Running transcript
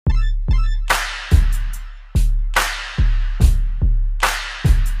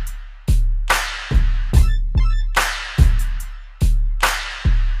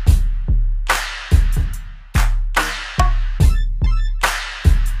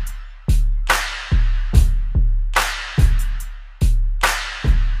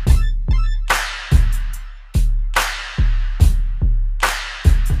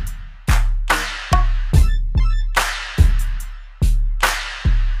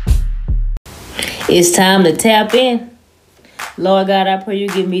It's time to tap in. Lord God, I pray you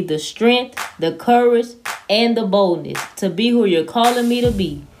give me the strength, the courage, and the boldness to be who you're calling me to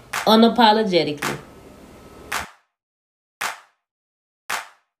be, unapologetically.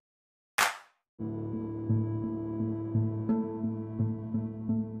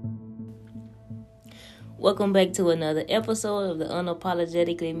 Welcome back to another episode of the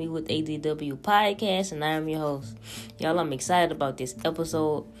Unapologetically Me with ADW podcast, and I am your host. Y'all, I'm excited about this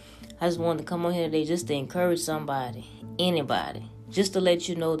episode. I just wanted to come on here today just to encourage somebody, anybody, just to let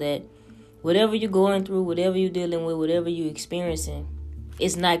you know that whatever you're going through, whatever you're dealing with, whatever you're experiencing,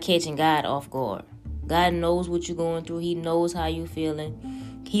 it's not catching God off guard. God knows what you're going through. He knows how you're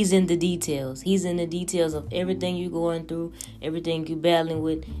feeling. He's in the details. He's in the details of everything you're going through, everything you're battling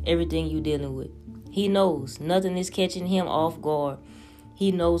with, everything you're dealing with. He knows. Nothing is catching him off guard.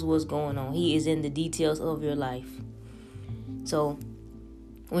 He knows what's going on. He is in the details of your life. So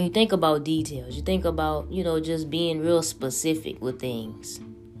when you think about details, you think about, just being real specific with things.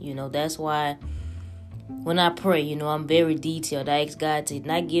 That's why when I pray, I'm very detailed. I ask God to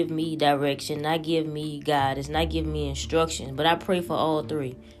not give me direction, not give me guidance, not give me instructions, but I pray for all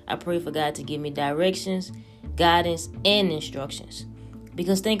three. I pray for God to give me directions, guidance, and instructions.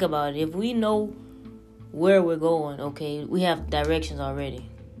 Because think about it. If we know where we're going, okay, we have directions already.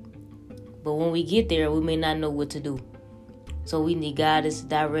 But when we get there, we may not know what to do. So we need guidance,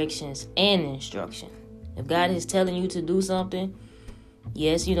 directions, and instruction. If God is telling you to do something,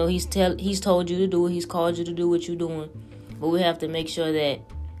 yes, He's told you to do it. He's called you to do what you're doing. But we have to make sure that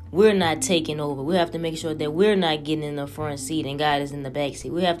we're not taking over. We have to make sure that we're not getting in the front seat and God is in the back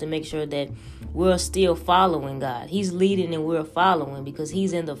seat. We have to make sure that we're still following God. He's leading and we're following because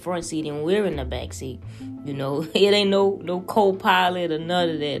He's in the front seat and we're in the back seat. It ain't no co-pilot or none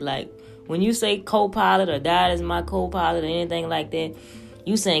of that. Like when you say co-pilot or God is my co-pilot or anything like that,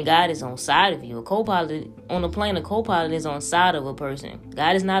 you saying God is on side of you. A co-pilot on a plane, a co-pilot is on side of a person.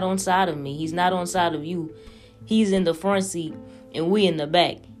 God is not on side of me. He's not on side of you. He's in the front seat and we in the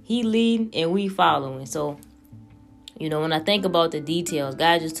back. He leading and we following. So, when I think about the details,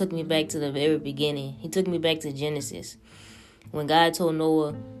 God just took me back to the very beginning. He took me back to Genesis. When God told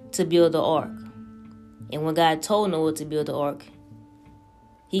Noah to build the ark. And when God told Noah to build the ark,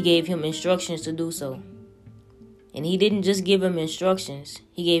 He gave him instructions to do so. And He didn't just give him instructions.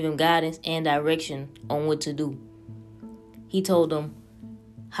 He gave him guidance and direction on what to do. He told him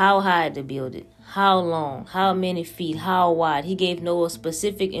how high to build it, how long, how many feet, how wide. He gave Noah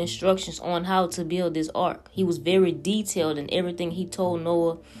specific instructions on how to build this ark. He was very detailed in everything He told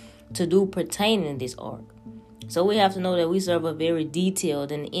Noah to do pertaining to this ark. So we have to know that we serve a very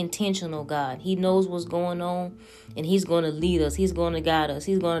detailed and intentional God. He knows what's going on and He's going to lead us. He's going to guide us.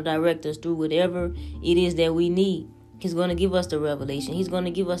 He's going to direct us through whatever it is that we need. He's going to give us the revelation. He's going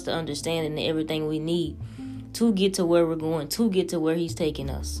to give us the understanding and everything we need to get to where we're going, to get to where He's taking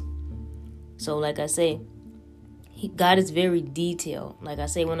us. So like I say, God is very detailed. Like I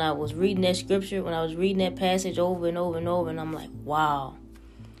say, when I was reading that scripture, when I was reading that passage over and over and over, and I'm like, wow.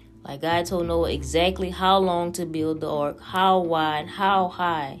 Like God told Noah exactly how long to build the ark, how wide, how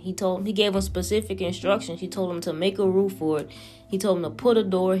high. He gave him specific instructions. He told him to make a roof for it. He told him to put a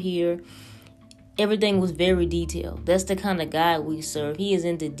door here. Everything was very detailed. That's the kind of God we serve. He is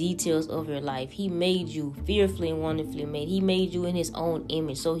in the details of your life. He made you fearfully and wonderfully made. He made you in His own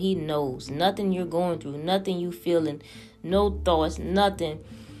image. So He knows nothing you're going through, nothing you feeling, no thoughts, nothing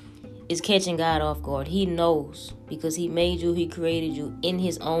is catching God off guard. He knows because He made you, He created you in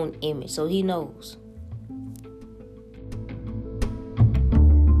His own image. So He knows.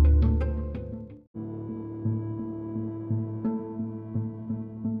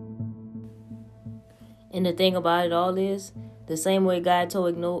 And the thing about it all is, the same way God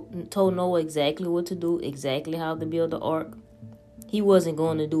told Noah exactly what to do, exactly how to build the ark, He wasn't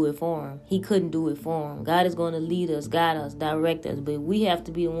going to do it for him. He couldn't do it for him. God is going to lead us, guide us, direct us. But we have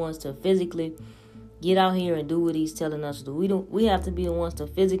to be the ones to physically get out here and do what He's telling us to do. We have to be the ones to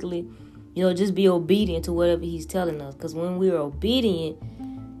physically, just be obedient to whatever He's telling us. Because when we're obedient,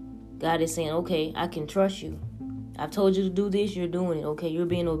 God is saying, okay, I can trust you. I've told you to do this, you're doing it. Okay, you're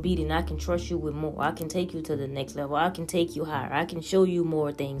being obedient. I can trust you with more. I can take you to the next level. I can take you higher. I can show you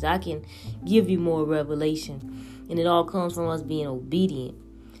more things. I can give you more revelation. And it all comes from us being obedient.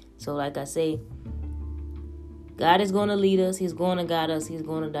 So like I say, God is going to lead us. He's going to guide us. He's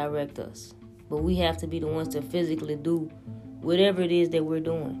going to direct us. But we have to be the ones to physically do whatever it is that we're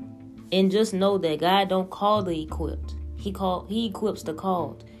doing. And just know that God don't call the equipped. He equips the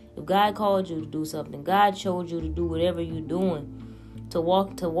called. If God called you to do something, God showed you to do whatever you're doing, to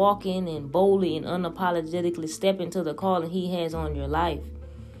walk in and boldly and unapologetically step into the calling He has on your life.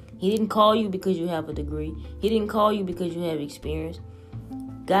 He didn't call you because you have a degree. He didn't call you because you have experience.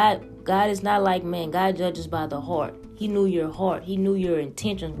 God is not like man. God judges by the heart. He knew your heart. He knew your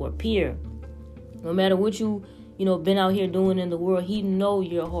intentions were pure. No matter what you been out here doing in the world, he knows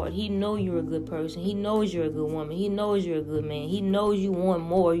your heart. He knows you're a good person. He knows you're a good woman. He knows you're a good man. He knows you want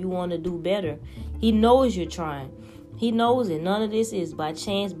more. You want to do better. He knows you're trying. He knows it. None of this is by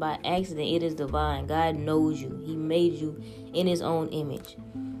chance, by accident. It is divine. God knows you. He made you in his own image.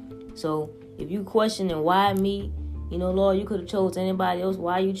 So if you questioning why me, Lord, you could have chose anybody else.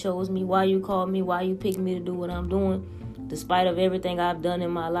 Why you chose me? Why you called me? Why you picked me to do what I'm doing? Despite of everything I've done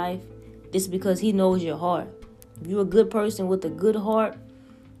in my life, it's because he knows your heart. If you're a good person with a good heart,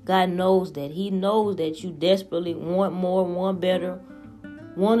 God knows that. He knows that you desperately want more, want better,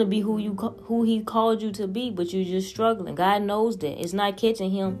 want to be who he called you to be, but you're just struggling. God knows that. It's not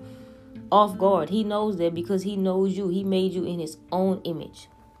catching him off guard. He knows that because he knows you. He made you in his own image.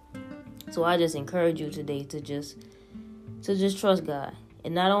 So I just encourage you today to just trust God.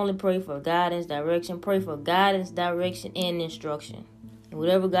 And not only pray for guidance, direction, pray for guidance, direction, and instruction. And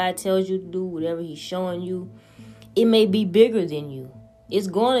whatever God tells you to do, whatever he's showing you, it may be bigger than you. It's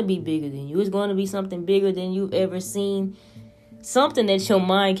going to be bigger than you. It's going to be something bigger than you've ever seen. Something that your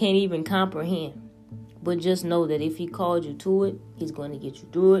mind can't even comprehend. But just know that if he called you to it, he's going to get you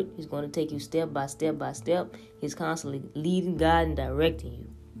through it. He's going to take you step by step by step. He's constantly leading, guiding, directing you.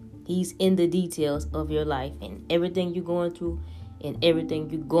 He's in the details of your life and everything you're going through and everything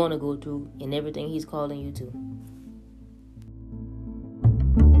you're going to go through and everything he's calling you to.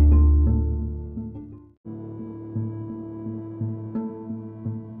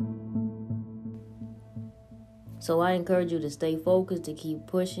 So I encourage you to stay focused, to keep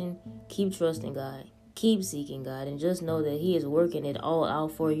pushing, keep trusting God, keep seeking God, and just know that he is working it all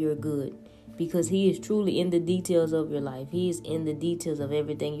out for your good because he is truly in the details of your life. He is in the details of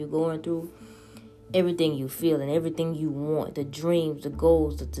everything you're going through, everything you feel, and everything you want, the dreams, the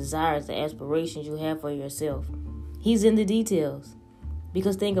goals, the desires, the aspirations you have for yourself. He's in the details.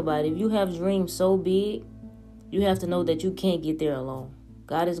 Because think about it, if you have dreams so big, you have to know that you can't get there alone.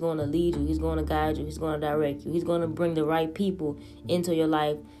 God is going to lead you. He's going to guide you. He's going to direct you. He's going to bring the right people into your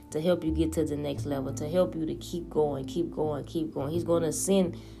life to help you get to the next level, to help you to keep going, keep going, keep going. He's going to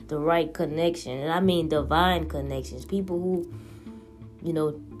send the right connection. And I mean divine connections. People who,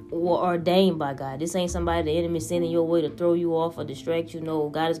 were ordained by God. This ain't somebody the enemy sending your way to throw you off or distract you. No,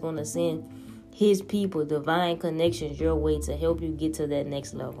 God is going to send his people, divine connections your way to help you get to that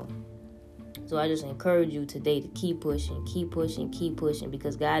next level. So I just encourage you today to keep pushing, keep pushing, keep pushing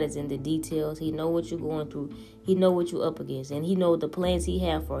because God is in the details. He knows what you're going through. He knows what you're up against. And he knows the plans he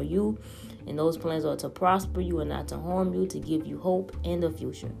has for you. And those plans are to prosper you and not to harm you, to give you hope in the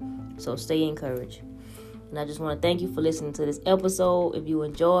future. So stay encouraged. And I just want to thank you for listening to this episode. If you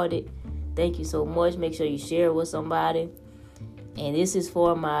enjoyed it, thank you so much. Make sure you share it with somebody. And this is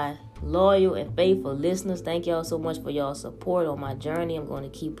for my loyal and faithful listeners. Thank y'all so much for y'all support on my journey. I'm going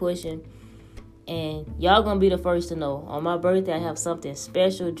to keep pushing. And y'all gonna be the first to know. On my birthday, I have something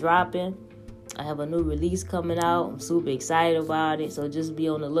special dropping. I have a new release coming out. I'm super excited about it. So just be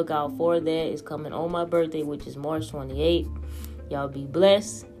on the lookout for that. It's coming on my birthday, which is March 28th. Y'all be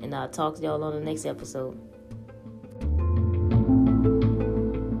blessed. And I'll talk to y'all on the next episode.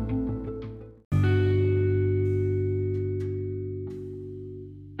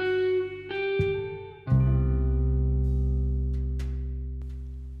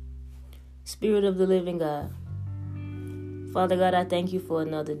 Spirit of the living God. Father God, I thank you for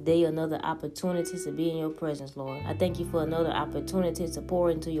another day, another opportunity to be in your presence, Lord. I thank you for another opportunity to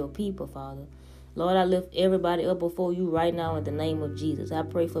pour into your people, Father. Lord, I lift everybody up before you right now in the name of Jesus. I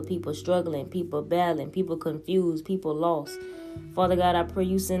pray for people struggling, people battling, people confused, people lost. Father God, I pray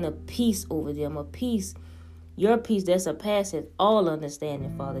you send a peace over them, a peace, your peace that surpasses all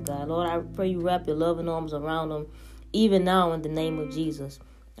understanding, Father God. Lord, I pray you wrap your loving arms around them, even now in the name of Jesus.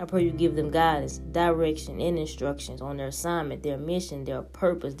 I pray you give them guidance, direction, and instructions on their assignment, their mission, their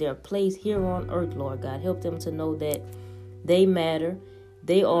purpose, their place here on earth, Lord God. Help them to know that they matter,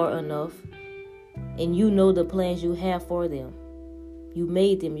 they are enough, and you know the plans you have for them. You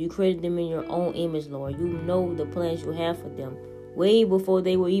made them, you created them in your own image, Lord. You know the plans you have for them. Way before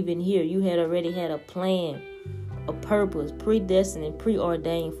they were even here, you had already had a plan, a purpose, predestined and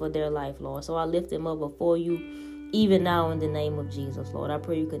preordained for their life, Lord. So I lift them up before you, even now in the name of Jesus, Lord. I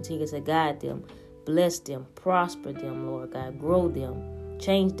pray you continue to guide them, bless them, prosper them, Lord God. Grow them,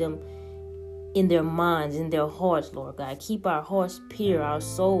 change them in their minds, in their hearts, Lord God. Keep our hearts pure, our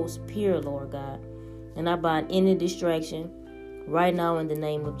souls pure, Lord God. And I bind any distraction right now in the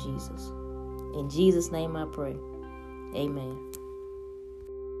name of Jesus. In Jesus' name I pray. Amen.